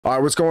All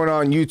right, what's going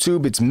on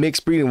YouTube? It's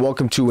Mixbreed and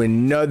welcome to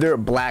another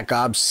Black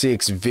Ops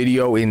 6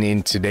 video. And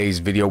in today's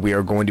video, we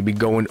are going to be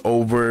going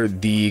over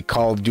the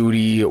Call of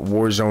Duty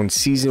Warzone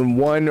Season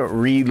 1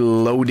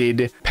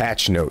 Reloaded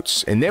patch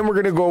notes. And then we're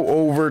going to go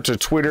over to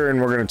Twitter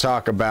and we're going to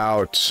talk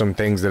about some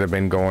things that have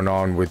been going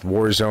on with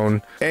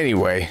Warzone.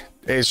 Anyway,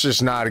 it's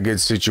just not a good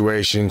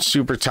situation.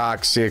 Super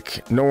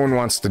toxic. No one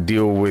wants to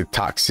deal with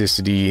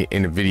toxicity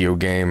in a video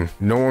game.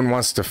 No one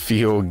wants to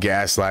feel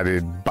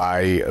gaslighted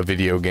by a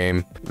video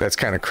game. That's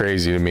kind of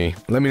crazy to me.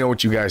 Let me know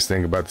what you guys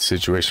think about the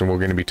situation. We're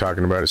going to be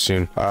talking about it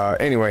soon.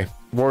 Anyway,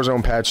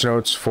 Warzone patch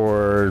notes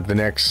for the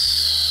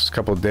next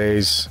couple of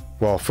days.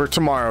 Well, for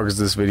tomorrow, because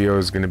this video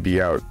is going to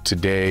be out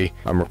today.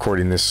 I'm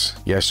recording this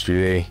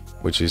yesterday,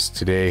 which is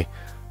today.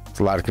 It's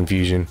a lot of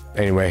confusion.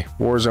 Anyway,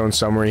 Warzone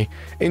summary.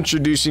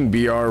 Introducing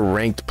BR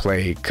ranked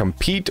play.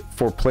 Compete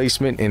for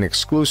placement in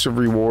exclusive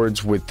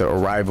rewards with the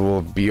arrival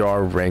of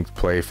BR ranked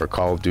play for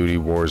Call of Duty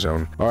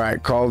Warzone. All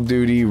right, Call of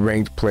Duty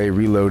ranked play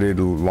reloaded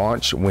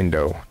launch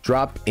window.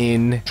 Drop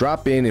in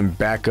and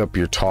back up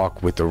your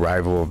talk with the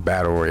arrival of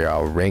Battle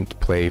Royale ranked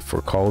play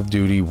for Call of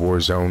Duty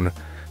Warzone.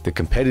 The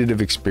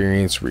competitive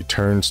experience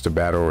returns to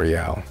Battle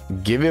Royale.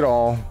 Give it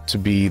all to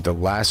be the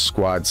last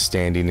squad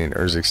standing in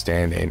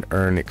Urzikstan and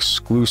earn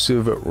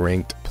exclusive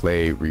ranked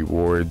play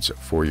rewards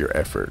for your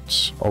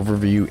efforts.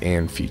 Overview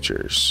and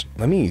features.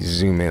 Let me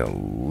zoom in a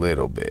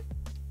little bit.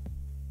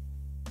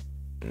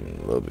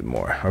 A little bit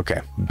more. Okay.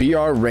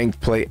 BR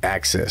ranked play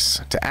access.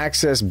 To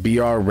access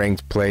BR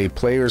ranked play,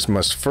 players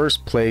must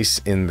first place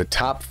in the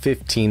top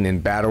 15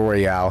 in Battle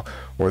Royale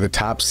or the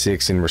top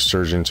 6 in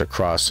Resurgence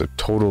across a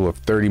total of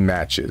 30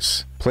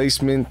 matches.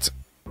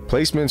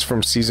 Placements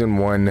from Season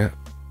 1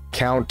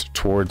 count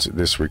towards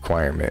this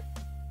requirement.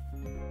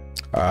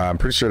 I'm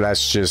pretty sure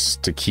that's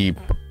just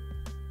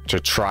to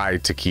try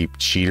to keep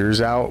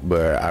cheaters out,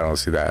 but I don't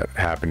see that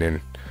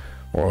happening.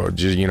 Or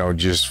just, you know,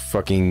 just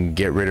fucking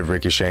get rid of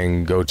Ricochet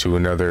and go to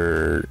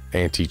another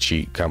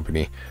anti-cheat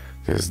company,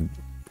 because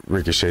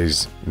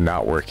Ricochet's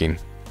not working.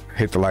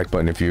 Hit the like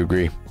button if you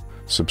agree.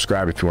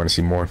 Subscribe if you want to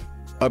see more.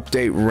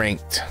 Update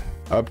ranked.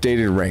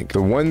 Updated rank.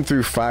 The 1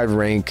 through 5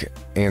 rank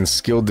and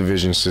skill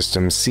division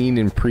systems seen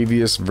in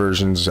previous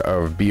versions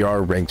of BR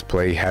ranked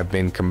play have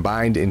been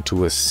combined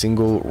into a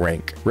single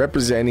rank,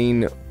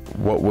 representing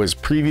what was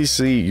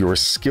previously your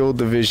skill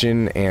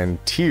division and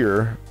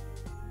tier.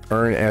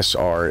 Earn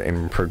SR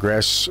and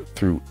progress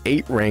through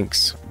 8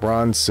 ranks: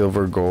 bronze,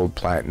 silver, gold,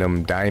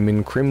 platinum,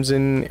 diamond,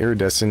 crimson,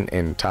 iridescent,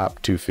 and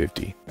top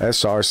 250.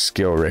 SR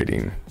skill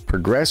rating.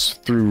 Progress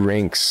through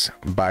ranks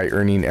by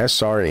earning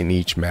SR in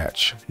each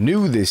match.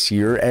 New this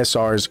year,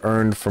 SR is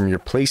earned from your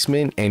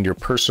placement and your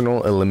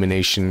personal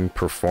elimination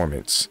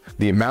performance.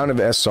 The amount of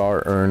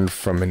SR earned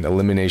from an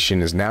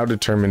elimination is now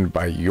determined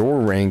by your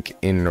rank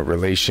in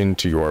relation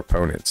to your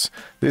opponents.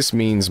 This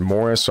means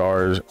more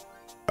SRs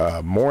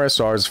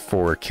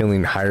for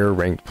killing higher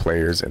ranked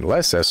players and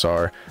less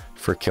SR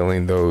for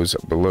killing those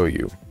below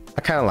you.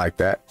 I kind of like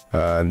that.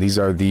 These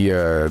are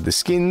the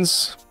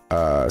skins: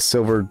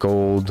 silver,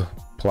 gold,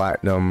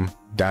 platinum,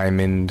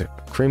 diamond,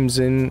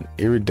 crimson,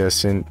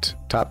 iridescent,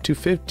 top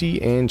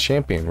 250, and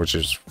champion, which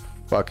is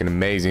fucking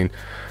amazing.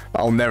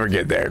 I'll never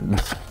get there.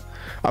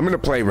 I'm gonna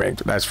play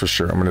ranked, that's for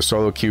sure. I'm gonna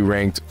solo queue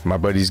ranked. My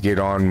buddies get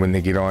on when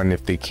they get on,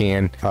 if they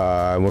can.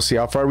 We'll see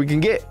how far we can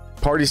get.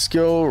 Party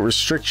skill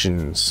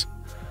restrictions.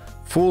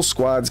 Full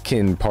squads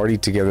can party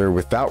together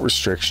without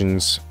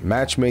restrictions.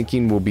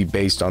 Matchmaking will be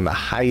based on the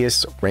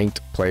highest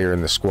ranked player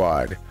in the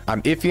squad.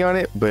 I'm iffy on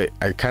it, but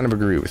I kind of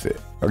agree with it.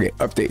 Okay,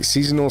 update.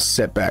 Seasonal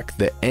setback.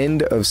 The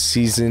end of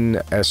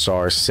season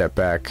SR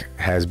setback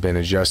has been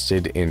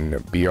adjusted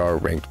in BR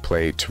ranked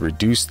play to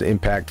reduce the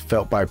impact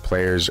felt by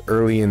players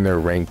early in their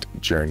ranked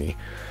journey.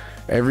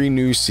 Every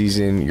new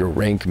season, your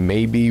rank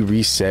may be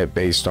reset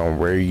based on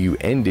where you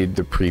ended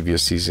the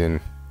previous season,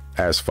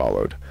 as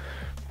followed.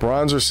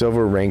 Bronze or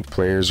silver ranked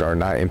players are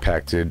not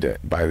impacted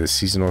by the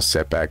seasonal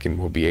setback and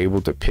will be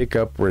able to pick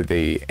up where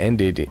they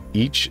ended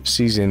each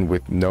season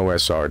with no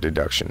SR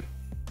deduction.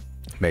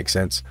 Makes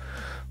sense.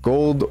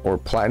 Gold or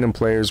platinum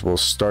players will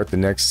start the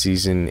next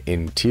season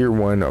in tier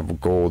 1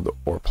 of gold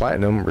or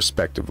platinum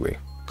respectively.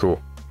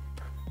 Cool.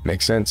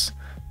 Makes sense.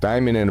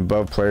 Diamond and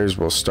above players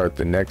will start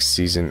the next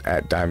season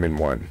at diamond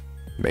 1.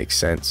 Makes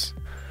sense.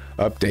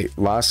 Update.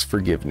 Loss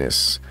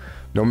forgiveness.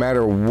 No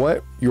matter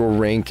what your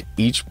rank,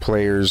 each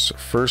player's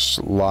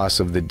first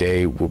loss of the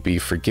day will be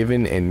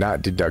forgiven and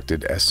not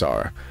deducted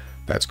SR.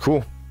 That's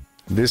cool.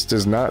 This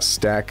does not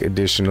stack.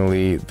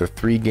 Additionally, the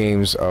 3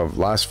 games of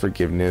loss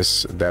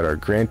forgiveness that are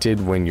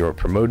granted when you're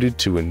promoted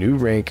to a new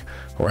rank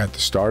or at the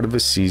start of a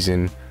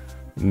season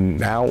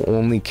now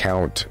only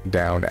count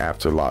down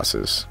after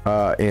losses.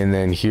 And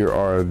then here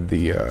are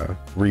the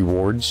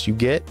rewards you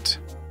get.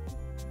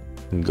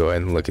 Go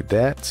ahead and look at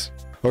that.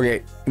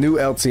 Okay, new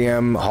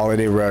LTM,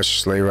 Holiday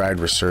Rush, Sleigh Ride,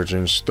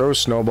 Resurgence. Throw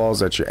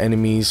snowballs at your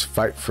enemies,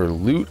 fight for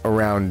loot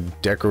around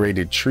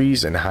decorated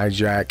trees, and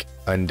hijack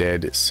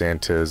undead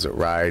Santa's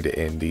ride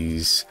in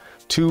these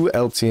 2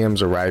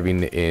 LTMs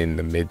arriving in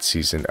the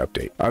mid-season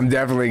update. I'm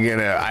definitely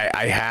gonna,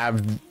 I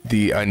have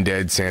the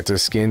Undead Santa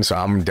skin, so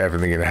I'm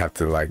definitely gonna have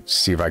to like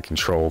see if I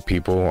control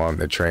people on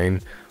the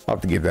train. I'll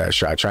have to give that a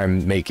shot, try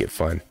and make it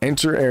fun.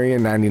 Enter Area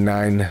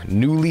 99,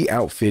 newly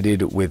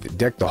outfitted with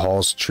deck the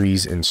halls,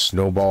 trees, and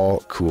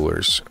snowball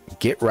coolers.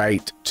 Get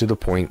right to the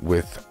point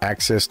with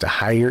access to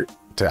high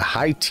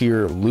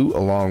tier loot,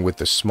 along with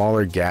the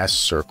smaller gas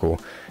circle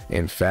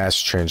and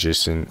faster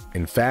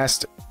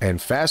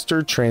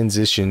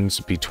transitions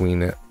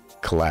between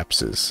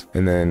collapses.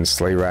 And then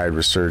Sleigh Ride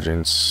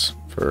Resurgence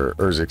for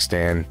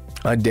Urzikstan.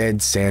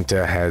 Undead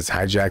Santa has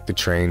hijacked the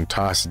train,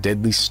 tossed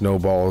deadly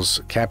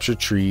snowballs, capture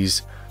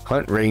trees,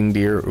 hunt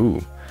reindeer,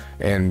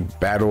 and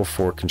battle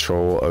for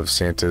control of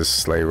Santa's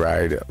sleigh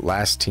ride.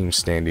 Last team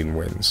standing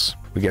wins.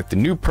 We got the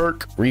new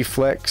perk,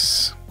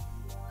 Reflex.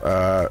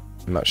 I'm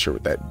not sure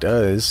what that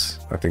does.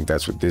 I think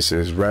that's what this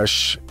is.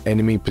 Rush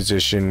enemy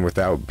position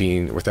without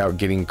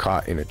getting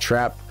caught in a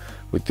trap.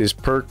 With this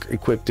perk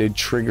equipped,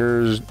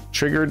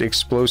 triggered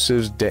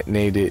explosives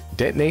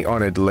detonate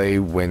on a delay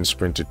when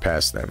sprinted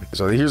past them.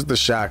 So here's the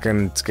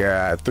shotgun. It's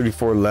got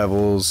 34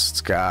 levels.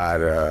 It's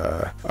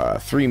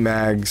got 3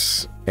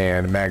 mags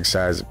and a mag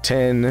size of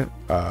 10.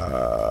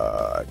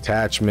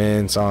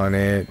 Attachments on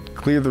it.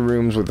 Clear the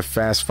rooms with a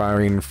fast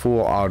firing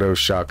full auto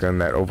shotgun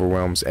that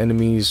overwhelms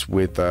enemies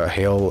with a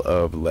hail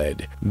of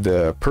lead.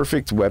 The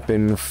perfect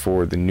weapon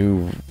for the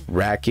new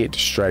Racket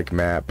Strike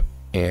map.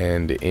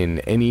 And in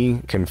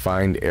any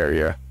confined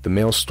area, the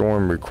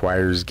Maelstrom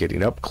requires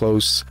getting up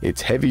close.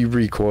 Its heavy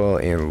recoil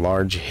and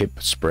large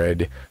hip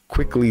spread,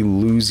 quickly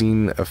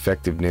losing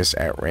effectiveness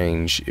at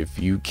range. If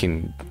you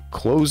can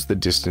close the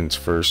distance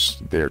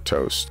first, they're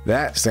toast.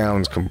 That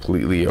sounds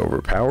completely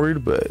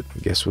overpowered, but I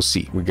guess we'll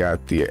see. We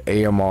got the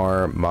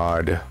AMR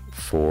mod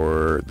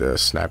for the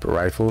sniper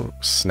rifle,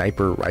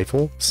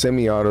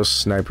 semi-auto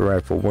sniper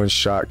rifle,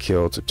 1-shot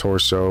kill to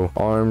torso,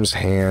 arms,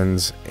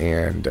 hands,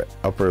 and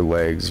upper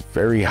legs,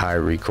 very high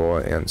recoil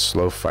and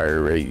slow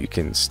fire rate. You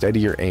can steady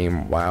your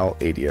aim while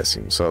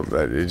ADSing, so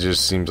that it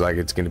just seems like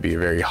it's going to be a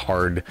very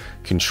hard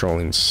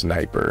controlling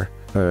sniper.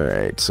 All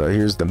right, so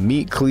here's the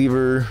meat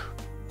cleaver.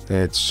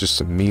 It's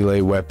just a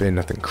melee weapon,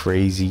 nothing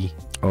crazy.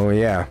 Oh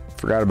yeah,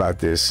 forgot about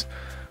this.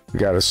 We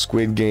got a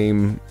Squid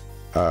Game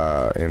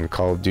and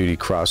Call of Duty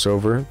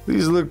crossover.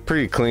 These look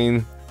pretty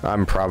clean.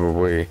 I'm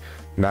probably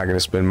not gonna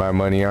spend my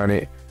money on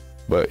it,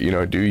 but you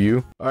know, do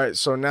you? All right,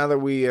 so now that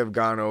we have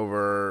gone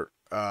over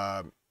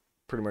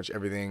pretty much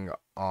everything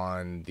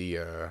on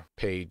the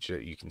page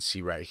that you can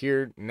see right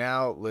here,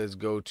 now let's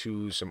go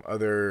to some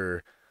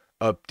other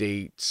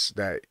updates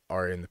that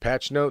are in the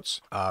patch notes.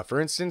 For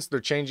instance,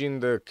 they're changing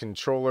the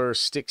controller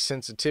stick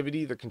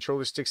sensitivity. The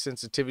controller stick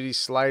sensitivity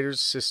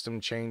sliders system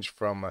changed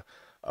from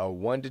a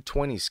 1 to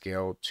 20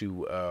 scale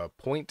to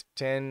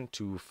 0.10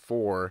 to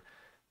 4.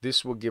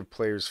 This will give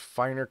players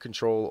finer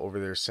control over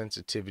their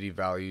sensitivity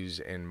values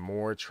and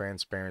more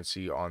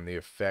transparency on the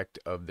effect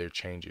of their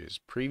changes.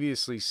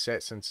 Previously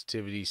set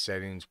sensitivity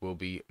settings will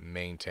be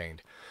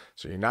maintained.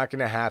 So you're not going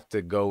to have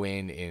to go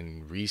in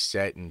and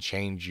reset and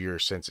change your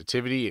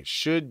sensitivity. It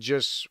should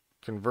just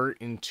convert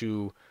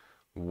into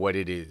what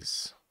it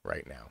is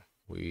right now.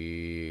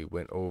 We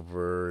went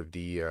over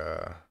the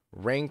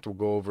ranked. We'll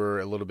go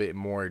over a little bit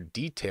more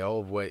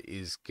detail of what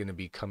is going to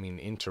be coming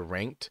into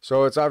ranked.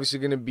 So it's obviously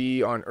going to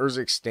be on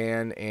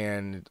Urzikstan,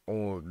 and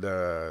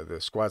the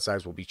squad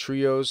size will be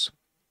trios.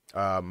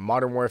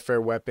 Modern Warfare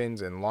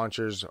weapons and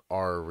launchers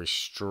are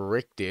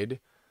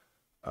restricted.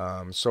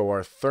 So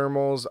our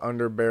thermals,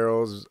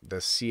 underbarrels, the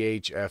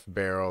CHF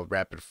barrel,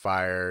 rapid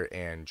fire,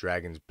 and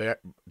Dragon's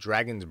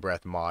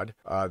Breath mod.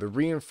 The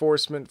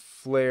reinforcement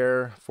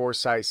flare,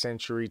 foresight,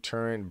 sentry,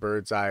 turret,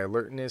 bird's eye,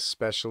 alertness,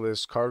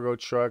 specialist, cargo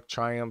truck,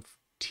 triumph,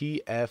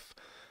 TF,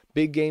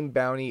 big game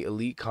bounty,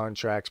 elite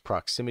contracts,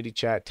 proximity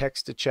chat,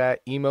 text to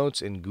chat,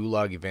 emotes, and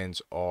gulag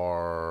events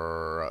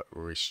are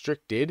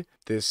restricted.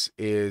 This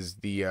is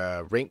the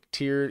rank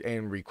tier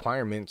and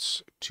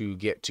requirements to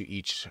get to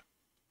each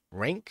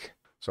rank.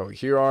 So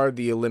here are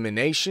the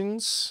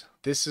eliminations.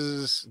 This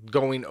is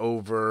going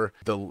over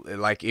the,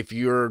 like, if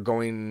you're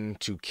going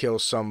to kill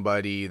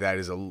somebody that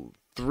is a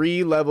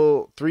 3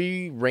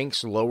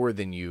 ranks lower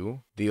than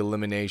you, the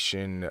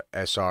elimination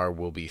SR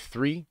will be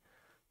 3.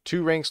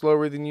 2 ranks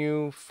lower than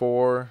you,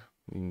 4.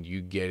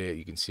 You get it.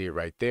 You can see it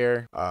right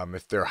there.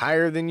 If they're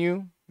higher than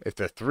you, if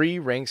they're 3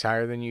 ranks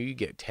higher than you, you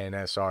get 10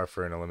 SR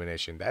for an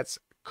elimination. That's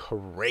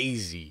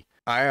crazy.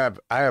 I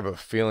have a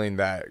feeling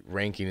that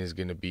ranking is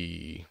going to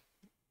be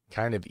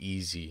kind of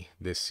easy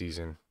this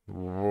season.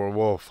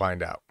 We'll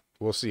find out.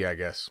 We'll see, I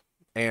guess.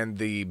 And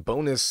the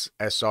bonus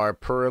SR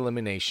per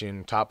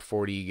elimination, top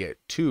 40, you get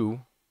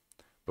 2.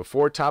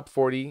 Before top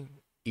 40,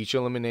 each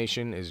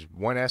elimination is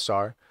 1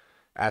 SR.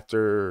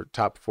 After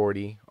top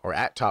 40, or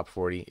at top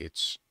 40,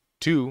 it's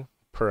 2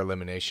 per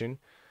elimination.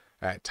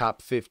 At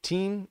top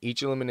 15,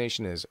 each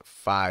elimination is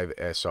 5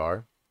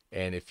 SR.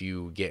 And if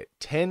you get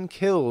 10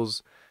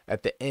 kills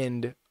at the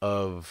end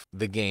of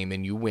the game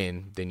and you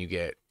win, then you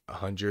get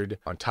 100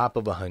 on top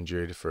of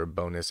 100 for a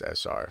bonus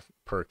SR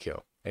per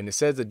kill. And it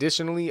says,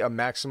 additionally, a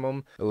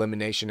maximum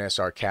elimination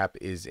SR cap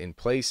is in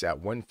place at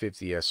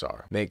 150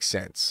 SR. Makes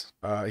sense.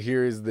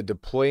 Here is the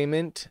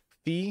deployment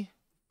fee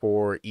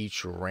for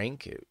each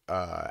rank.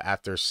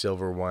 After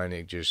silver 1,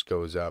 it just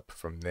goes up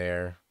from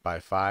there by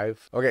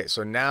 5. Okay,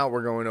 so now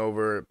we're going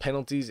over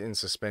penalties and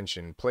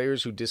suspension.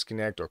 Players who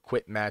disconnect or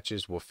quit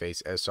matches will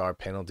face SR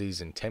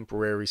penalties and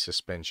temporary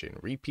suspension.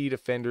 Repeat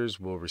offenders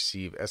will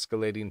receive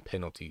escalating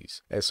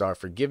penalties. SR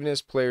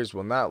forgiveness. Players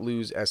will not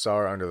lose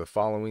SR under the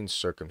following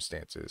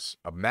circumstances.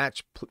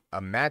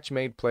 A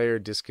match-made player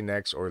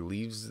disconnects or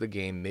leaves the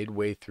game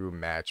midway through a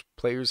match.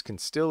 Players can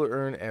still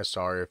earn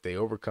SR if they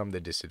overcome the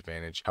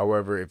disadvantage.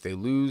 However, if they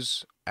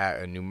lose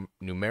at a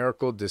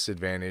numerical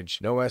disadvantage,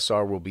 no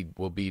SR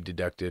will be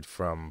deducted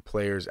from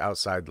players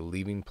outside the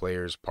leaving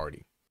player's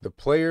party. The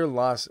player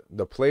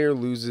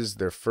loses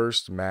their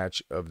first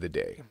match of the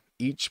day.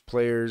 Each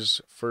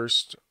player's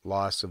first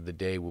loss of the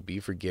day will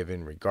be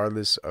forgiven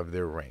regardless of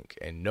their rank,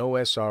 and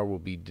no SR will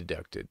be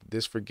deducted.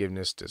 This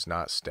forgiveness does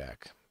not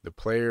stack. The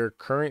player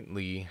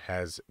currently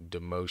has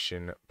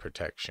demotion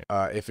protection.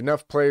 If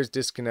enough players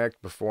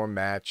disconnect before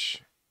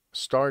match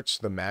starts,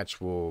 the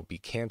match will be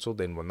canceled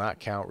and will not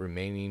count.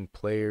 Remaining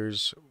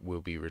players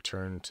will be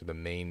returned to the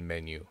main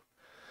menu.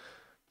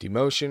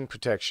 Demotion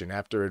protection.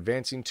 After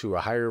advancing to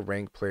a higher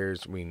rank,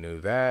 players, we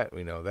know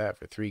that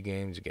for 3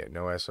 games you get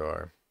no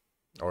SR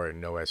or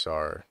no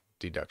SR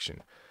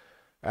deduction.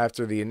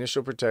 After the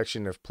initial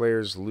protection, if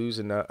players lose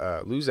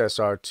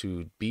SR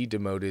to be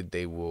demoted,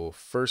 they will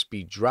first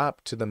be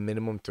dropped to the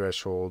minimum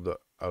threshold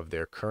of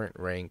their current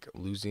rank.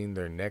 Losing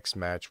their next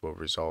match will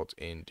result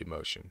in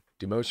demotion.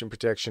 Demotion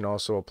protection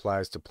also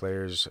applies to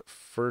players'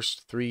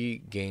 first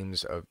 3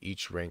 games of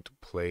each ranked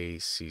play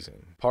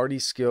season. Party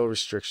skill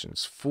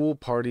restrictions. Full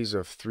parties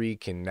of 3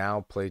 can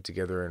now play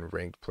together in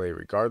ranked play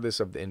regardless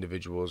of the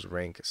individual's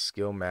rank.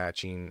 Skill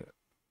matchmaking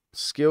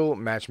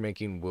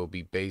will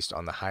be based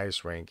on the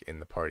highest rank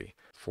in the party.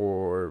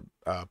 For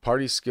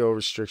party skill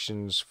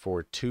restrictions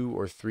for 2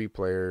 or 3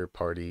 player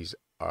parties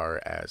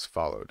are as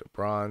followed.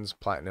 Bronze,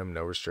 platinum,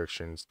 no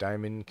restrictions.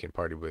 Diamond can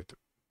party with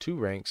 2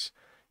 ranks.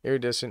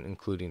 Iridescent,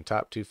 including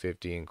top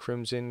 250, and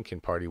Crimson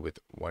can party with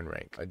 1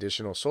 rank.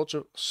 Additional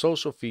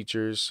social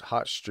features,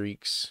 hot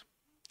streaks.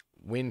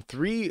 Win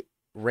 3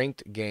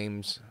 ranked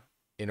games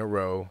in a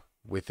row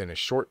within a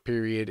short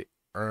period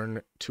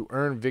earn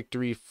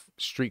victory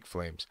streak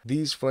flames.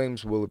 These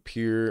flames will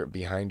appear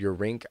behind your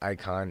rank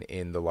icon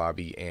in the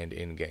lobby and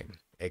in-game.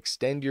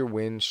 Extend your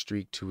win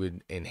streak to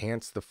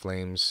enhance the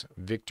flames.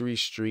 Victory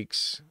streak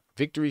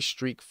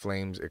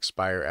flames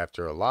expire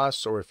after a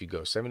loss or if you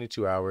go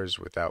 72 hours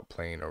without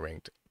playing a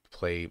ranked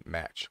play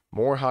match.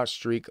 More hot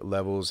streak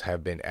levels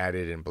have been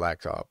added in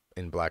Black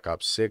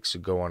Ops 6.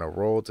 Go on a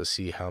roll to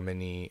see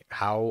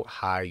how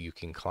high you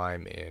can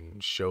climb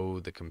and show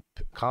the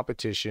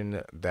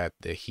competition that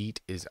the heat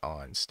is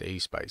on. Stay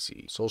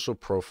spicy. Social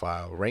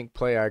profile. Ranked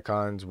play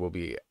icons will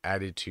be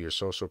added to your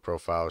social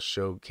profile,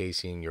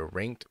 showcasing your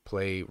ranked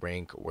play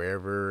rank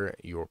wherever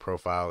your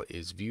profile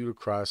is viewed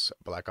across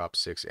Black Ops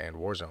 6 and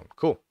Warzone.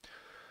 Cool.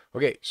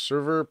 Okay,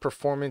 server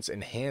performance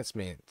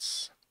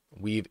enhancements.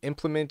 We've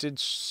implemented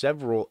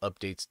several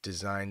updates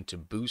designed to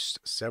boost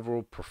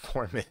several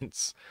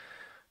performance,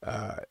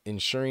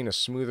 ensuring a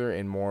smoother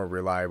and more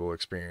reliable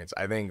experience.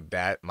 I think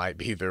that might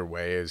be their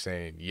way of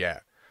saying, yeah,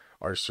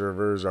 our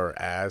servers are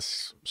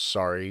ass.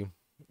 Sorry.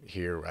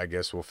 Here, I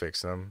guess we'll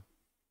fix them.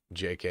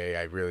 JK,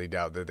 I really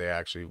doubt that they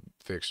actually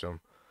fixed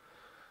them.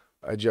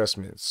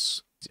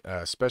 Adjustments.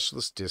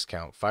 Specialist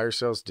discount. Fire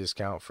sales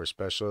discount for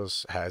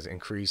specialists has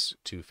increased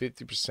to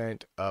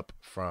 50%, up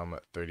from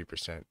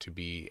 30%, to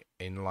be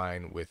in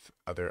line with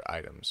other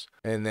items.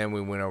 And then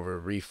we went over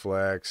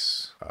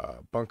reflex,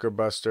 bunker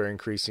buster,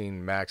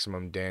 increasing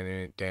maximum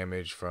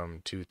damage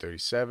from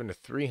 237 to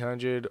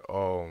 300.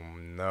 Oh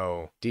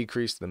no.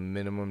 Decrease the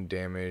minimum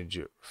damage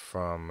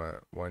from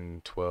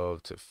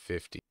 112 to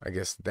 50. I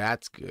guess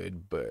that's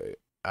good, but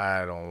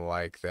I don't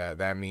like that.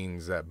 That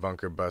means that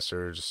bunker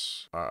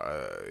busters,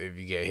 if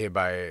you get hit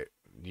by it,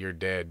 you're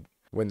dead.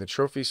 When the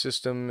trophy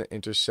system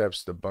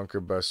intercepts the bunker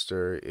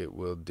buster, it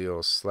will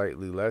deal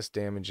slightly less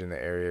damage in the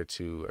area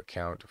to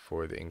account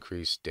for the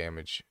increased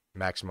damage,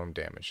 maximum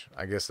damage.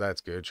 I guess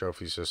that's good.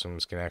 Trophy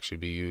systems can actually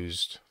be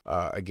used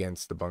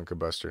against the bunker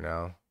buster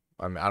now.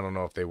 I don't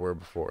know if they were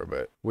before,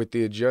 but with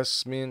the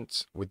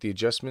adjustments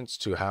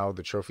to how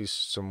the trophy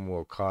system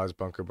will cause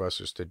bunker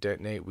busters to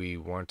detonate, we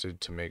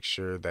wanted to make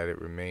sure that it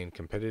remained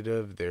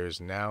competitive. There's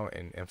now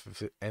an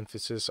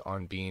emphasis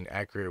on being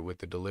accurate with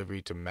the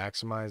delivery to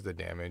maximize the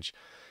damage.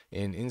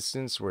 In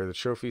instance where the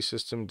trophy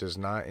system does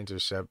not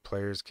intercept,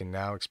 players can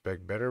now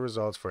expect better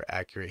results for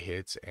accurate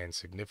hits and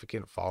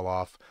significant fall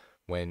off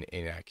when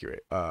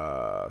inaccurate.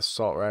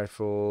 Assault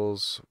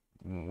rifles.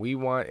 We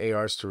want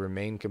ARs to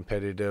remain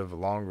competitive,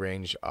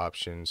 long-range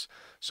options,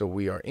 so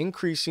we are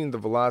increasing the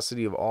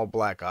velocity of all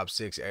Black Ops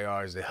 6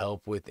 ARs to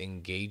help with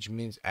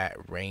engagements at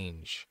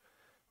range.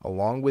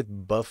 Along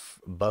with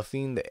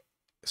buffing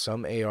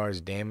some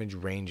ARs damage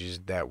ranges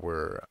that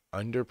were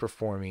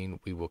underperforming.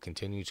 We will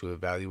continue to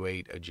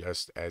evaluate,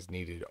 adjust as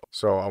needed.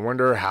 So I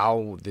wonder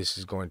how this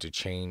is going to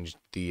change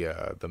the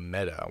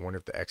meta. I wonder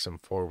if the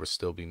XM4 will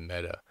still be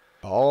meta.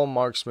 All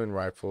marksman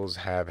rifles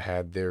have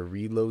had their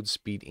reload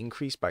speed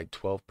increased by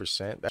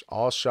 12%.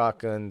 All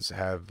shotguns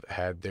have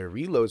had their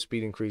reload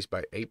speed increased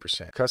by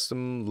 8%.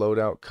 Custom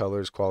loadout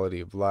colors, quality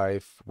of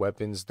life,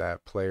 weapons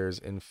that players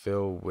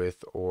infill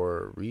with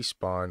or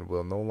respawn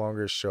will no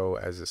longer show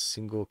as a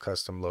single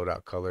custom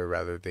loadout color.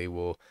 Rather, they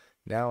will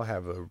now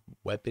have a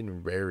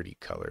weapon rarity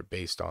color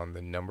based on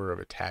the number of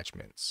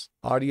attachments.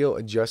 Audio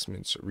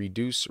adjustments,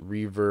 reduce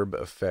reverb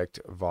effect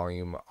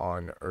volume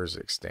on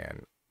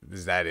Urzikstan.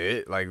 Is that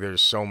it? Like,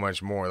 there's so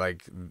much more.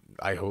 Like,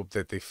 I hope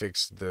that they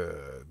fix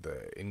the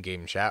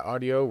in-game chat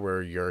audio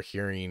where you're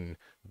hearing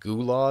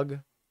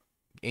gulag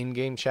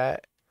in-game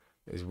chat.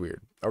 Is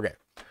weird. Okay.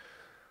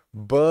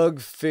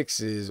 Bug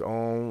fixes.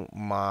 Oh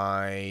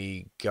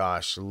my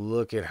gosh,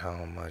 look at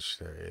how much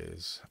there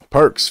is.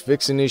 Perks.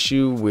 Fix an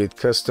issue with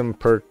custom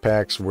perk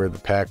packs where the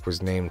pack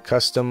was named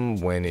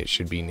custom when it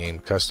should be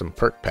named custom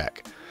perk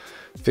pack.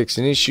 Fix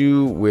an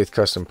issue with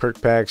custom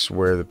perk packs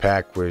where the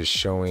pack was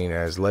showing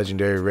as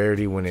legendary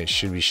rarity when it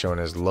should be shown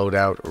as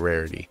loadout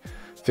rarity.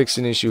 Fix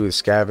an issue with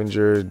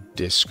scavenger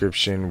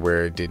description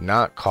where it did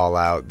not call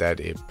out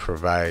that it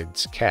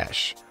provides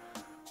cash.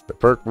 The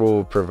perk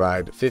will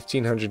provide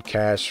 1500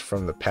 cash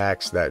from the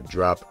packs that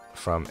drop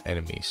from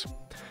enemies.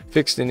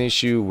 Fixed an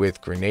issue with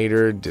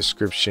Grenader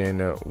description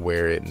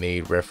where it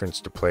made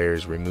reference to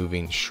players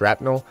removing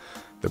shrapnel.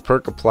 The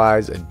perk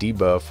applies a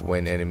debuff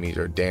when enemies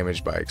are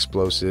damaged by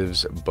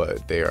explosives,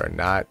 but they are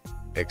not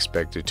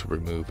expected to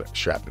remove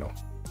shrapnel.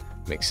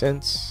 Makes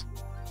sense.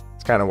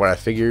 It's kind of what I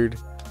figured.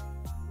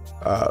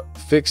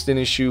 Fixed an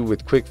issue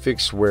with quick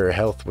fix where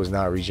health was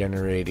not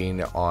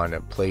regenerating on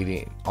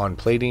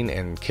plating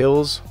and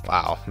kills.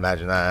 Wow,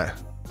 imagine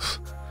that.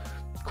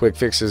 Quick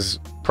fix is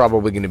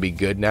probably going to be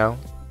good now.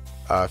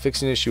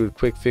 Fix an issue with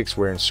quick fix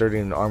where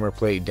inserting an armor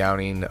plate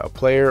downing a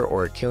player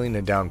or killing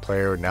a down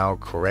player now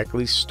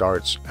correctly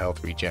starts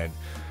health regen.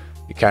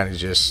 You kind of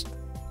just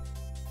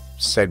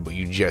said what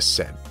you just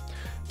said.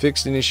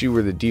 Fixed an issue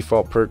where the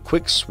default perk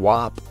quick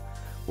swap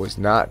was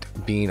not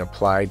being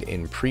applied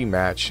in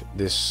pre-match.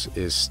 This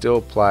is still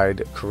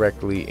applied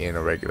correctly in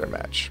a regular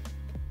match.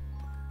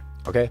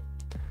 Okay.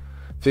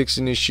 Fix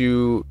an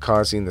issue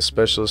causing the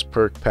specialist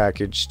perk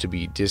package to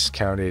be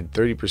discounted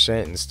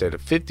 30% instead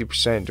of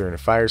 50% during a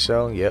fire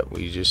sale. Yep,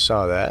 we just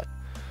saw that.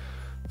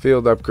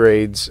 Field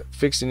upgrades.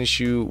 Fix an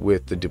issue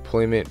with the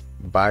deployment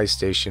buy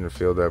station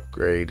field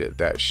upgrade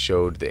that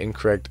showed the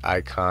incorrect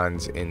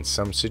icons in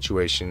some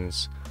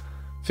situations.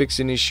 Fix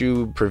an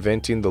issue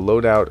preventing the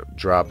loadout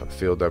drop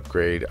field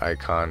upgrade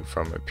icon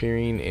from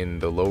appearing in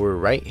the lower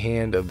right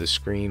hand of the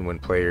screen when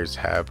players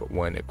have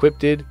one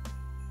equipped.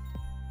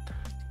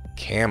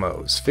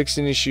 Camos. Fix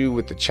an issue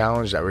with the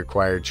challenge that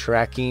required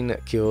tracking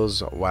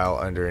kills while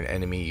under an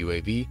enemy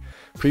UAV.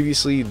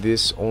 Previously,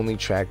 this only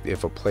tracked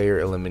if a player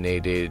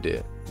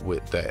eliminated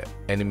with the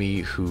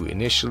enemy who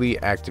initially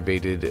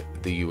activated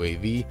the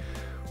UAV,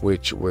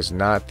 which was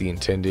not the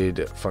intended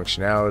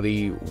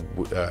functionality.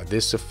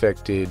 This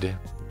affected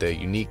the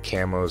unique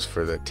camos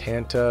for the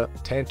Tanto,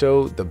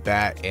 the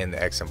Bat, and the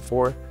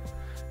XM4,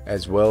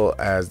 as well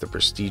as the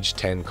Prestige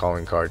 10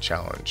 calling card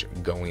challenge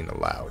going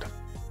allowed.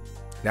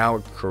 Now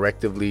it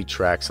correctively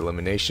tracks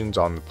eliminations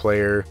on the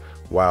player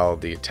while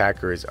the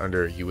attacker is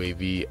under a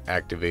UAV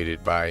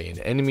activated by an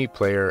enemy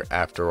player.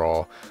 After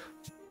all,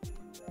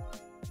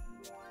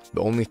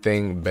 the only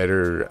thing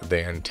better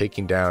than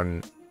taking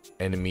down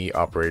enemy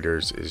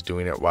operators is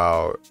doing it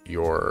while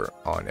you're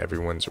on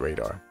everyone's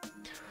radar.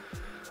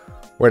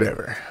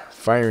 Whatever.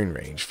 Firing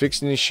range.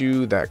 Fixed an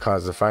issue that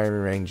caused the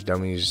firing range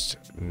dummies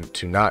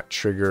to not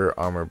trigger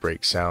armor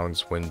break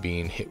sounds when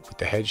being hit with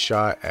the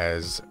headshot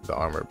as the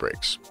armor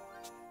breaks.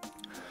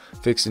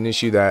 Fixed an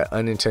issue that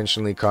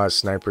unintentionally caused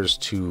snipers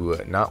to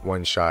not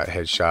one-shot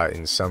headshot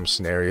in some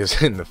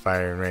scenarios in the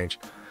firing range.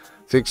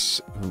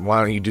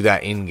 Why don't you do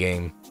that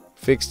in-game?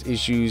 Fixed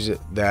issues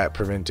that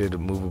prevented a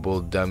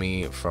movable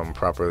dummy from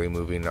properly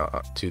moving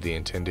to the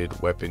intended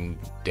weapon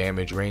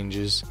damage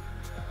ranges.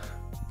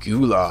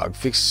 Gulag.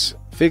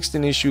 Fixed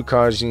an issue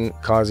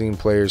causing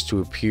players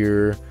to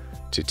appear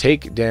to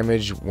take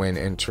damage when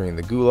entering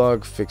the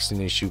gulag. Fixed an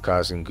issue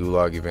causing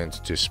gulag events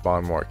to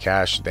spawn more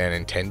cash than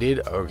intended.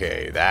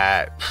 Okay,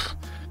 that,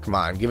 come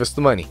on, give us the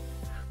money.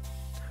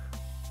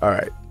 All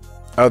right,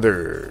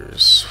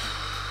 others,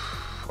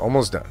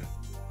 almost done.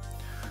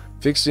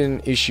 Fixed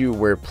an issue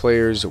where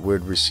players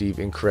would receive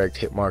incorrect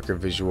hit marker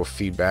visual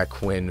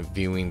feedback when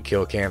viewing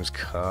kill cams.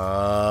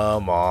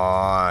 Come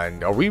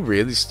on, are we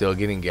really still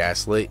getting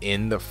gaslit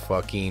in the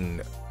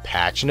fucking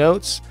patch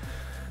notes?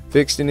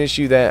 Fixed an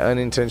issue that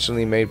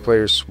unintentionally made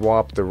players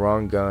swap the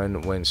wrong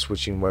gun when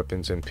switching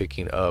weapons and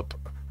picking up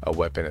a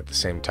weapon at the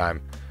same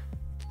time.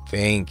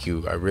 Thank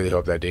you. I really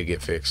hope that did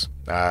get fixed.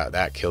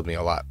 That killed me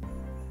a lot.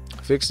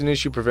 Fixed an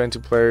issue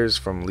prevented players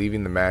from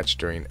leaving the match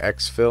during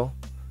exfil.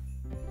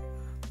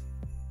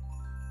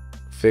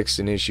 Fixed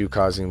an issue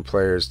causing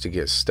players to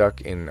get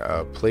stuck in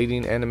a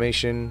plating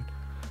animation.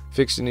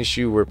 Fixed an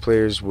issue where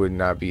players would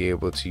not be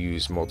able to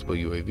use multiple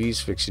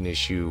UAVs. Fixed an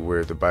issue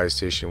where the buy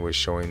station was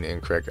showing the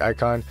incorrect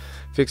icon.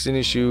 Fixed an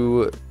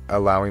issue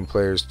allowing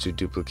players to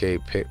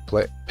duplicate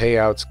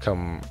payouts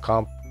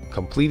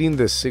completing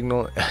the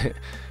signal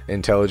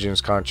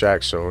intelligence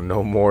contract, so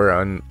no more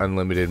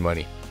unlimited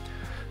money.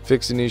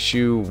 Fixed an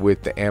issue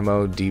with the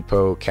ammo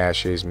depot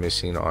caches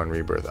missing on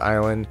Rebirth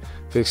Island.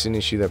 Fixed an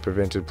issue that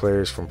prevented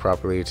players from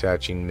properly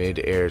attaching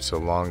mid-air to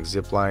long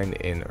zipline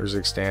in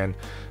Urzikstan.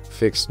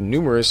 Fixed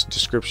numerous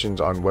descriptions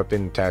on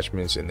weapon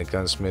attachments in the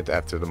gunsmith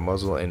after the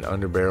muzzle and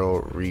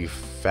underbarrel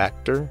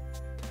refactor.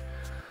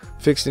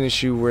 Fixed an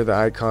issue where the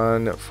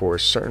icon for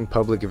certain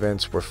public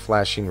events were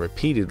flashing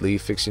repeatedly.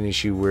 Fixed an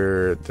issue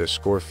where the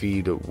score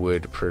feed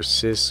would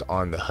persist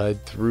on the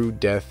HUD through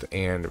death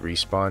and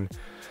respawn.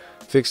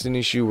 Fixed an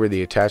issue where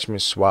the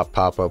attachment swap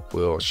pop-up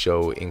will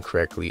show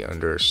incorrectly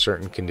under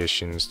certain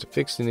conditions.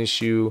 Fixed an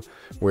issue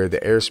where the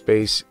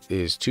airspace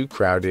is too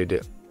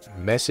crowded.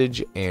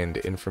 Message and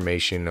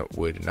information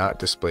would not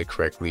display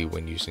correctly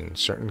when using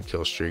certain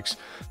kill streaks.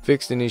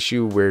 Fixed an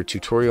issue where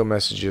tutorial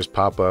messages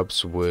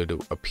pop-ups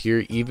would appear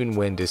even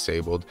when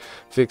disabled.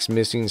 Fixed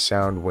missing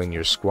sound when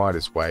your squad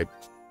is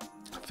wiped.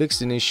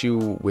 Fixed an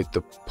issue with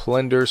the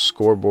plunder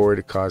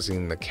scoreboard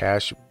causing the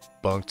cache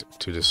bunked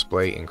to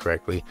display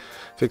incorrectly.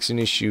 Fixed an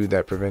issue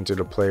that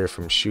prevented a player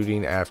from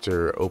shooting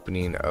after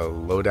opening a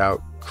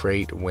loadout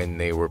crate when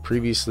they were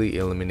previously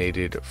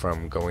eliminated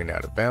from going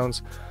out of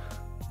bounds.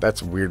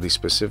 That's weirdly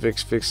specific.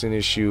 Fixed an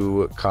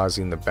issue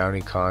causing the bounty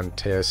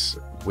contest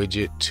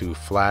widget to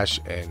flash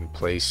and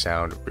play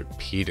sound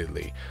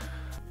repeatedly.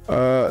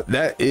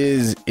 That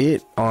is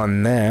it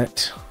on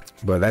that.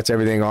 But that's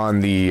everything on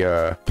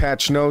the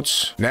patch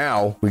notes.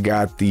 Now we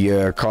got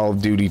the Call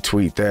of Duty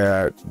tweet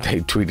that they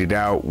tweeted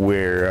out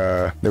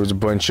where there was a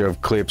bunch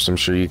of clips. I'm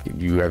sure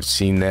you have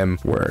seen them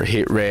where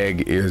hit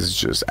reg is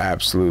just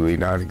absolutely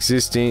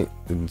non-existent,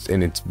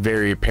 and it's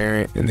very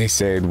apparent. And they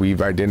said,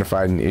 we've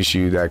identified an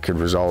issue that could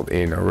result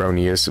in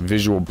erroneous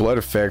visual blood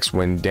effects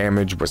when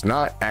damage was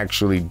not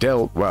actually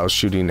dealt while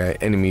shooting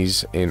at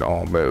enemies in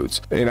all modes.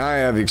 And I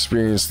have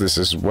experienced this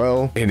as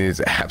well, and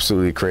it's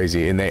absolutely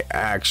crazy. And they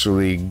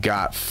actually got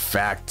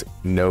fact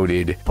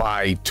noted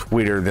by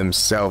Twitter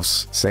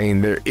themselves,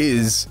 saying there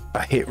is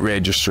a hit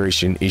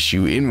registration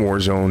issue in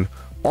Warzone.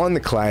 On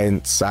the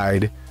client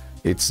side,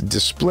 it's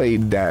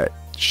displayed that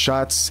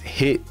shots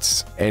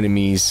hits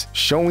enemies,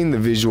 showing the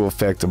visual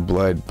effect of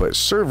blood, but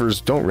servers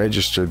don't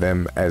register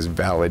them as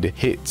valid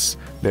hits.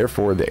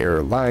 Therefore, the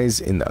error lies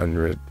in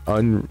the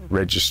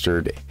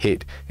unregistered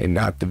hit and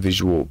not the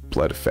visual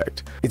blood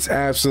effect. It's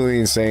absolutely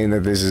insane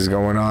that this is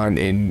going on,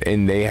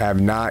 and they have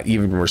not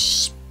even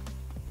responded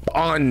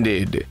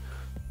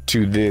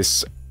to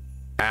this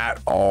at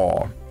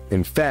all.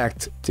 In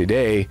fact,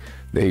 today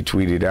they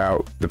tweeted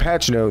out the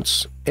patch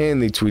notes,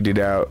 and they tweeted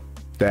out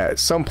that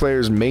some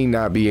players may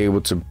not be able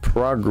to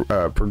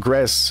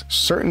progress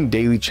certain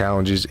daily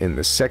challenges in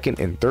the second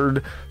and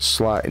third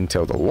slot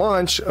until the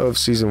launch of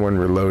Season 1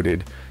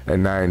 Reloaded at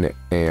 9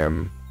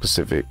 AM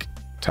Pacific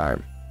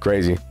time.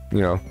 Crazy,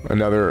 you know,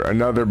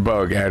 another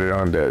bug added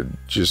on to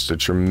just a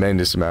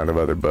tremendous amount of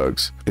other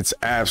bugs. It's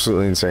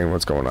absolutely insane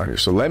what's going on here.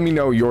 So let me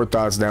know your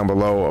thoughts down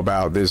below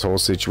about this whole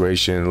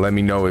situation. Let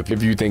me know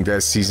if you think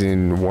that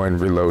Season 1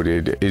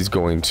 Reloaded is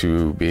going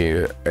to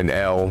be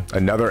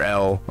another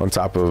L on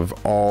top of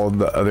all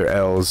the other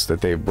L's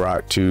that they've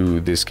brought to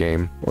this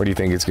game. Or do you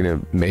think it's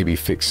gonna maybe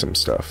fix some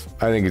stuff?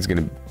 I think it's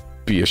gonna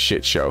be a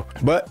shit show.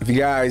 But if you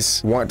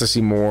guys want to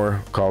see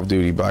more Call of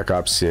Duty Black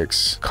Ops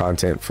 6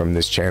 content from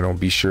this channel,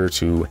 be sure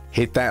to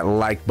hit that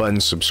like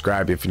button,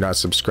 subscribe if you're not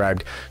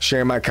subscribed,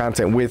 share my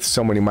content with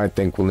someone you might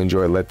think will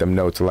enjoy it. Let them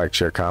know to like,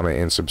 share, comment,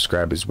 and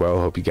subscribe as well.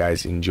 Hope you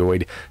guys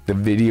enjoyed the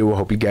video.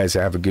 Hope you guys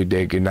have a good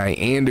day, good night,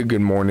 and a good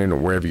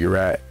morning wherever you're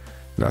at,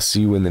 and I'll see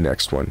you in the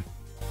next one.